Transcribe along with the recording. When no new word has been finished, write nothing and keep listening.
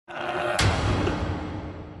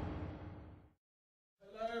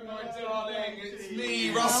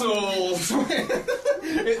Hey, Russell!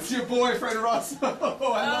 It's your boyfriend, Russell.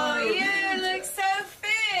 Oh, you look so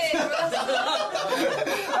fit, Russell.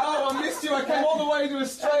 Oh, I missed you. I came all the way to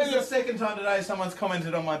Australia. That's the second time today someone's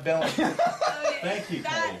commented on my belly. Thank you,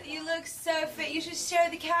 Katy. You look so fit. You should show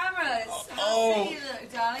the cameras. Oh. How fit you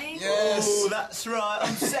look, darling. Yes. Oh, that's right.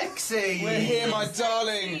 I'm sexy. We're here, my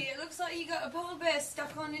darling. It looks like you got a polar bear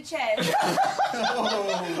stuck on your chest.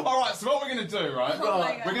 All right, so what we're going to do, right? Oh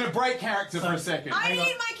my God. We're going to break character for a second. I need my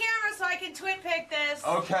camera so I can twin pick this.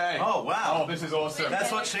 Okay. Oh, wow. Oh, this is awesome.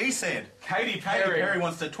 That's what she said. Katy Katy Perry. Perry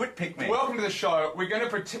wants to twit pick me. Welcome to the show. We're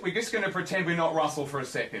just going to pretend we're not Russell for a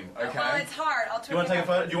second, okay? Well, it's hard. I'll Do twin you want to take a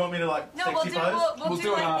pick photo? Do you want me to, like, No, sexy pose? we'll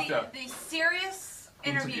do it like after. the serious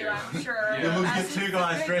interview, I'm sure. Yeah. You're looking at As two is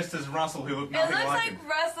guys the- dressed as Russell who look It nothing looks like like him.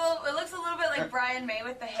 Russell. It looks a little bit like Brian May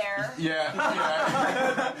with the hair,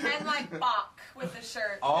 Yeah. and like Bach with the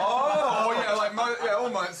shirt. Oh, yeah, like all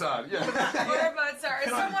Mozart, yeah. Or Mozart, or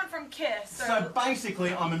Can I- someone from Kiss. Or So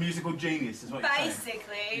basically, I'm a musical genius, is what you're saying.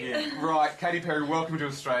 basically, Yeah. Right, Katy Perry, welcome to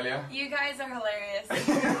Australia. you guys are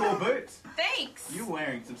hilarious. Cool boots. Thanks. You're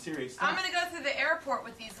wearing some serious stuff. I'm gonna go through the airport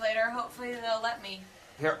with these later. Hopefully they'll let me.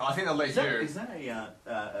 Here, I think they'll let Is you. that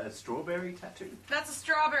a strawberry tattoo? That's a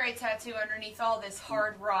strawberry tattoo underneath all this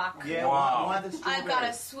hard rock. Yeah, Wow. why the strawberry? I've got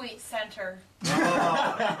a sweet center. Just This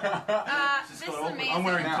got is awkward. amazing. I'm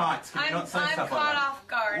wearing tights. Can you I'm not say caught stuff like that? off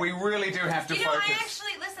guard. We really do have to You know, focus. I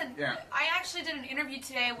actually, listen, Yeah. I actually did an interview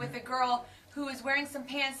today with a girl who was wearing some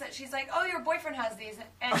pants that she's like, oh, your boyfriend has these.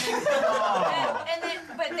 And then,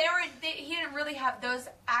 but he didn't really have those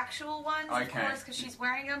actual ones, of Okay. course, because she's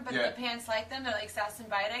wearing them, but Yeah. the pants like them. They're like Sass and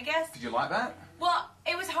Bite, I guess. Did you like that? Well,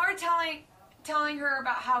 it was hard telling her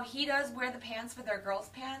about how he does wear the pants with their girls'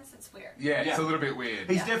 pants. It's weird. Yeah, it's Yeah. a little bit weird.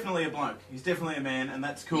 He's definitely a bloke. He's definitely a man, and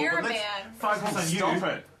that's cool. You're but a let's man. focus on you. Stop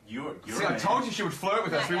it. You're See, a I man. told you she would flirt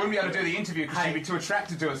with us. We wouldn't be able to do the interview because Hey. she'd be too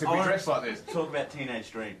attracted to us if I we wanna dressed like this. Talk about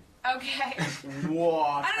Teenage Dream. Okay.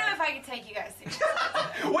 What? I don't know if I can take you guys seriously.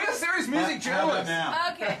 We're serious music How about journalists.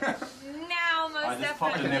 now? Okay. Now, most I just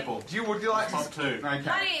popped a definitely. nipple. Would you like to? Pop two. Okay.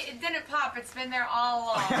 Honey, it didn't pop. It's been there all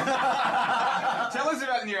along. Tell us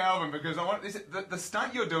about the new album because I want the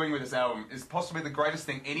stunt you're doing with this album is possibly the greatest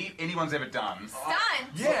thing anyone's ever done. Stunt?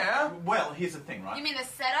 Yeah. Well, here's the thing, right? You mean the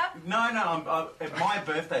setup? No, my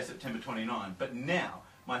birthday's September 29, but now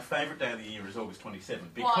my favourite day of the year is August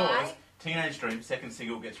 27 because Why? Teenage Dream second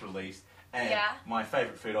single gets released, and Yeah. my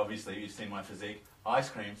favourite food, obviously, you've seen my physique, ice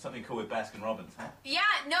cream, something cool with Baskin Robbins, huh? Yeah,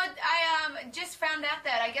 no, I just found out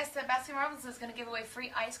that I guess that Baskin Robbins is going to give away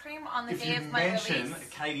free ice cream on the If day you of my mention release.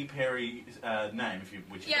 Katy Perry's name,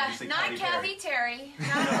 which is Yeah, obviously not Katy Kathy Perry. Terry,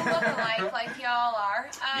 not a lookalike like y'all are.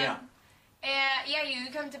 Yeah. And yeah, you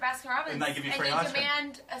come to Baskin Robbins And they give you free ice cream.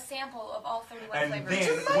 demand a sample of all 31 And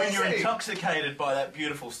flavors. then, when you're amazing. intoxicated by that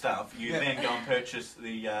beautiful stuff, you Yeah. then go and purchase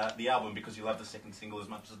the album because you love the second single as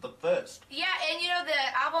much as the first. Yeah, and you know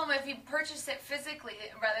the album, if you purchase it physically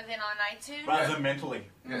rather than on iTunes, Rather than mentally.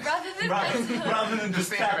 Yes. rather than Rather than just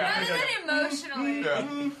think about it. rather than emotionally.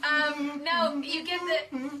 Yeah. No, you get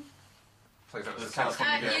the Please, that was a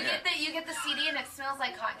California California. you get the CD and it smells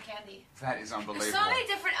like cotton candy. That is There's unbelievable. so many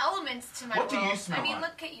different elements to my What do world. you smell I mean, like?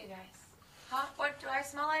 look at you guys. Huh? What do I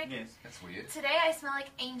smell like? Yes. That's weird. Today I smell like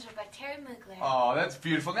Angel by Terry Mugler. Oh, that's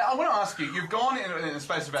beautiful. Now, I want to ask you, you've gone in the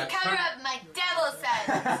space of about Cover up my devil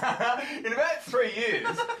sense. in about 3 years,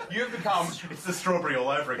 you've become, It's the strawberry all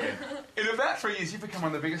over again. in about 3 years, you've become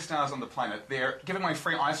one of the biggest stars on the planet. They're giving away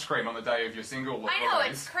free ice cream on the day of your single I know,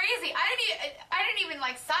 release. it's crazy. I didn't even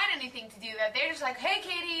like sign anything to do that. They're just like, hey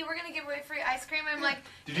Katie, we're gonna give away free ice cream. I'm like,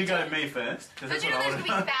 Did you go to me first? 'Cause but that's you know what I there's would've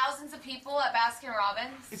gonna be done. thousands of people at Baskin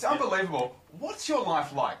Robbins. It's unbelievable. What's your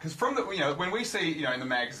life like? Because from the, when we see, in the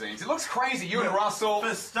magazines, it looks crazy. You and Russell.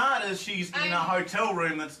 For starters, she's in a hotel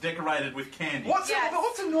room that's decorated with candy. What's Yes.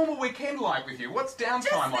 what's a normal weekend like with you? What's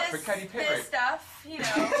downtime like for this, Katy Perry? this stuff, you know.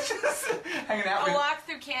 Just hanging out A with. walk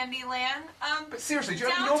through Candyland. But seriously, do you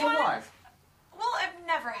have a normal Downtime? life? Well, I've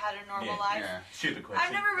never had a normal Yeah, life. Yeah. Stupid question.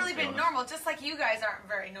 I've never really let's be been honest. normal, just like you guys aren't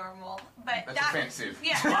very normal. But That's offensive.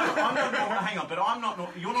 Yeah. I'm not normal. Hang on, but I'm not.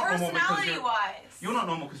 You're not normal because Personality-wise. you're not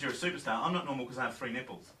normal because you're a superstar. I'm not normal because I have 3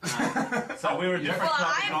 nipples. So we're a different Well, type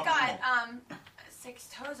of I've not got normal. 6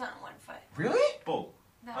 toes on one foot. Really? Bull.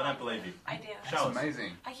 No, I don't believe you. I do. Show That's us.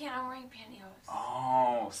 amazing. I can't. I'm wearing pantyhose.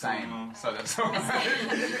 Oh, same. Mhm. So that's all right.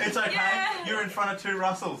 It's okay. Yeah. You're in front of 2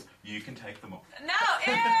 Russells. You can take them off. No,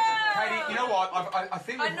 ew! Katy, you know what? I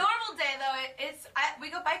think A normal day though,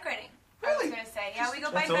 we go bike riding. I Really? was gonna say, yeah, we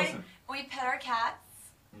go That's bike riding. awesome. We pet our cats.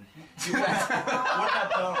 What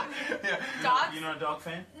about dog? Yeah. Dogs? You're not a dog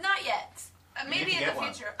fan? Not yet. You Maybe need to in the get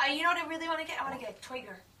one. future. You know what I really want to get? I want to get a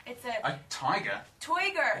Twigger. It's A tiger?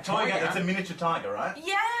 toiger. Tiger, it's a miniature tiger, right?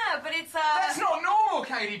 Yeah, but it's That's not normal,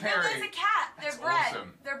 Katy No, Perry. there's a cat. They're That's bred.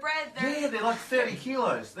 awesome. They're bred. Yeah, they're like 30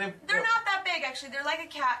 kilos. They're not that big, actually. They're like a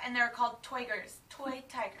cat, and they're called toigers. Toy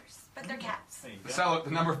tigers. But they're cats. There you go.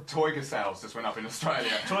 The number of toiger sales just went up in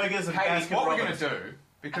Australia. Toigers and Katy, Baskin what we're going Robbins. to do,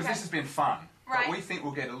 because Okay. this has been fun, Right. but we think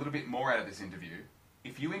we'll get a little bit more out of this interview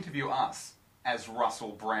if you interview us as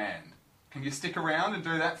Russell Brand. Can you stick around and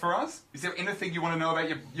do that for us? Is there anything you want to know about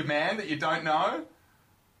your man that you don't know?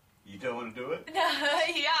 You don't want to do it?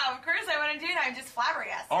 Yeah, of course I want to do it. I'm just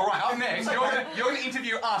flabbergasted. All right, up next, you're going to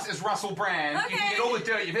interview us as Russell Brand. You can Okay. get all the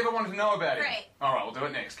dirt you've ever wanted to know about him. Great. All right, we'll do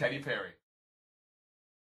it next. Katy Perry.